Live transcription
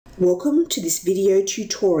Welcome to this video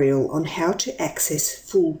tutorial on how to access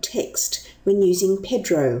full text when using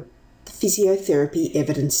PEDro, the Physiotherapy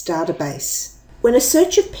Evidence Database. When a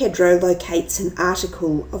search of PEDro locates an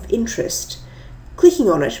article of interest, clicking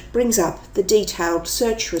on it brings up the detailed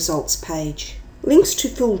search results page. Links to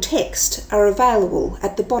full text are available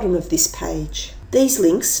at the bottom of this page. These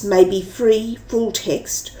links may be free full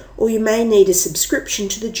text, or you may need a subscription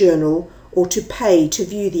to the journal or to pay to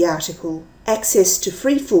view the article. Access to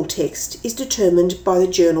free full text is determined by the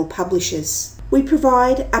journal publishers. We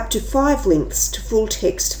provide up to 5 links to full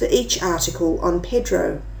text for each article on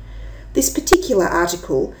PEDro. This particular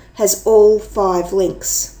article has all 5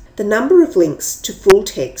 links. The number of links to full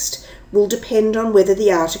text will depend on whether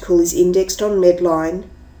the article is indexed on Medline,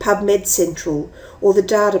 PubMed Central, or the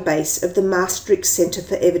database of the Maastricht Centre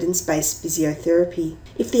for Evidence-Based Physiotherapy,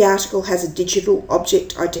 if the article has a digital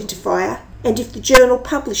object identifier, and if the journal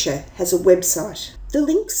publisher has a website. The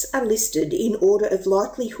links are listed in order of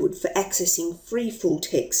likelihood for accessing free full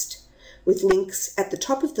text, with links at the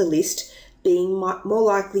top of the list being more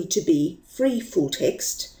likely to be free full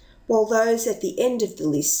text, while those at the end of the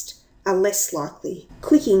list are less likely.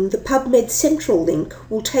 Clicking the PubMed Central link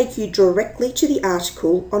will take you directly to the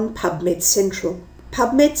article on PubMed Central.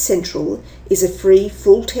 PubMed Central is a free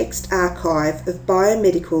full-text archive of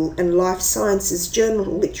biomedical and life sciences journal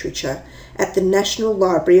literature at the National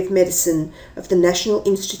Library of Medicine of the National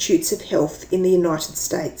Institutes of Health in the United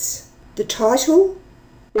States. The title,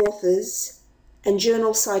 authors, and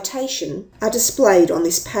journal citation are displayed on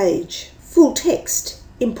this page. Full text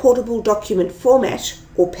in portable document format,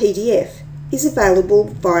 or PDF, is available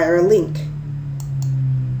via a link.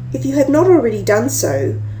 If you have not already done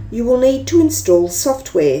so, you will need to install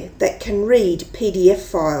software that can read PDF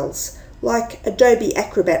files, like Adobe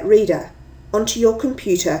Acrobat Reader, onto your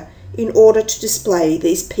computer in order to display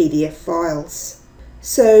these PDF files.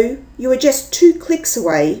 So, you are just 2 clicks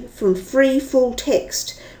away from free full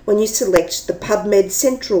text when you select the PubMed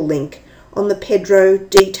Central link on the PEDro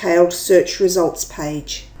Detailed Search Results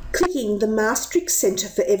page. Clicking the Maastricht Centre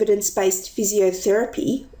for Evidence-Based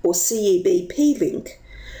Physiotherapy, or CEBP link,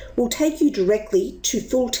 will take you directly to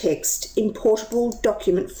full text in portable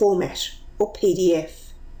document format, or PDF.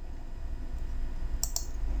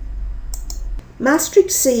 Maastricht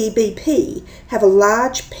CEBP have a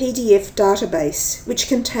large PDF database which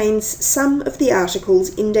contains some of the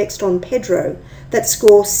articles indexed on PEDro that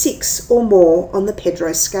score 6 or more on the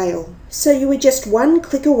PEDro scale. So you are just 1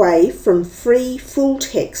 click away from free full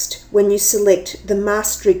text when you select the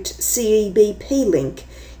Maastricht CEBP link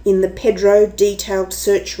in the PEDro Detailed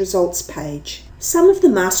Search Results page. Some of the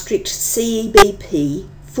Maastricht CEBP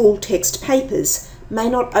full text papers may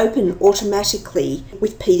not open automatically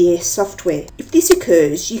with PDF software. If this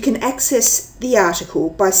occurs, you can access the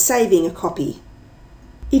article by saving a copy.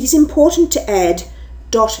 It is important to add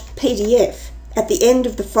 .pdf at the end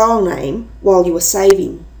of the file name while you are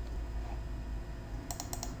saving.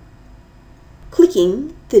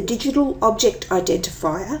 Clicking the Digital Object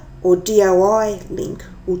Identifier, or DOI link,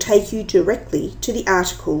 will take you directly to the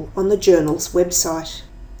article on the journal's website.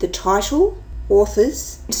 The title,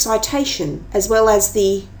 authors, and citation, as well as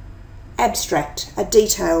the abstract, are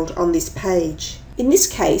detailed on this page. In this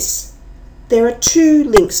case, there are 2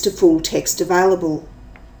 links to full text available.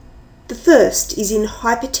 The first is in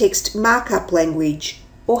Hypertext Markup Language,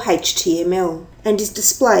 or HTML, and is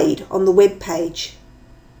displayed on the web page.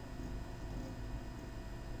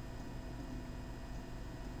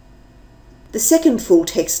 The second full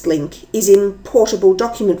text link is in portable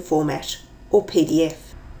document format, or PDF.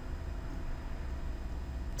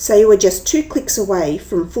 So you are just 2 clicks away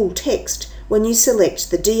from full text when you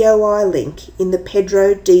select the DOI link in the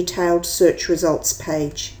PEDro Detailed Search Results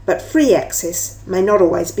page, but free access may not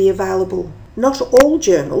always be available. Not all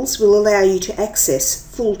journals will allow you to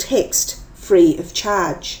access full text free of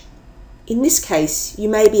charge. In this case, you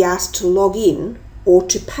may be asked to log in or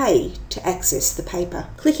to pay to access the paper.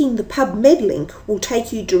 Clicking the PubMed link will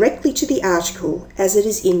take you directly to the article as it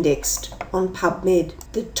is indexed on PubMed.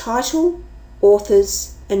 The title,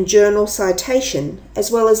 authors, and journal citation,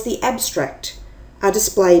 as well as the abstract, are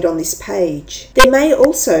displayed on this page. There may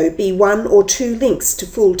also be 1 or 2 links to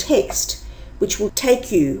full text, which will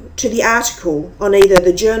take you to the article on either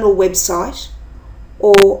the journal website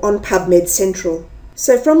or on PubMed Central.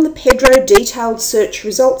 So from the PEDro Detailed Search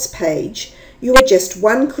Results page, you are just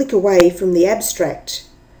 1 click away from the abstract,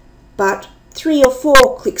 but 3 or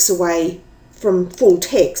 4 clicks away from full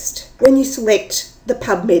text when you select the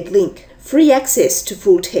PubMed link. Free access to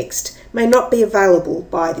full text may not be available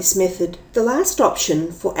by this method. The last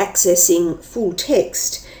option for accessing full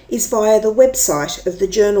text is via the website of the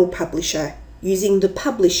journal publisher using the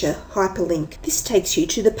publisher hyperlink. This takes you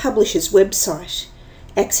to the publisher's website.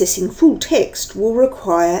 Accessing full text will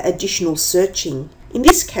require additional searching. In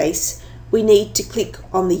this case, we need to click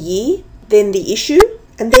on the year, then the issue,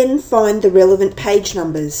 and then find the relevant page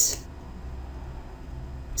numbers.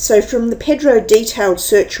 So from the PEDro detailed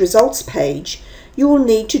search results page, you will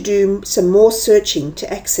need to do some more searching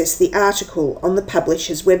to access the article on the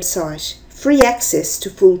publisher's website. Free access to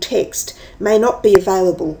full text may not be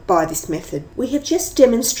available by this method. We have just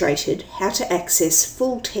demonstrated how to access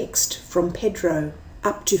full text from PEDro.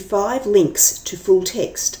 Up to 5 links to full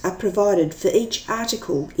text are provided for each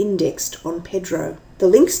article indexed on PEDro. The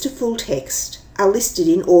links to full text are listed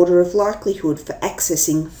in order of likelihood for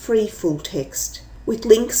accessing free full text, with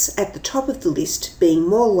links at the top of the list being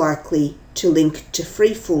more likely to link to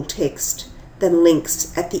free full text than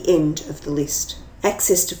links at the end of the list.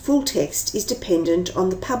 Access to full text is dependent on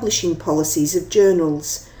the publishing policies of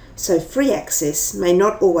journals, so free access may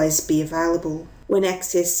not always be available. When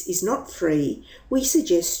access is not free, we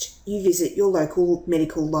suggest you visit your local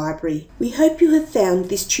medical library. We hope you have found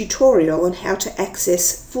this tutorial on how to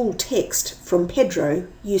access full text from PEDro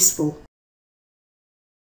useful.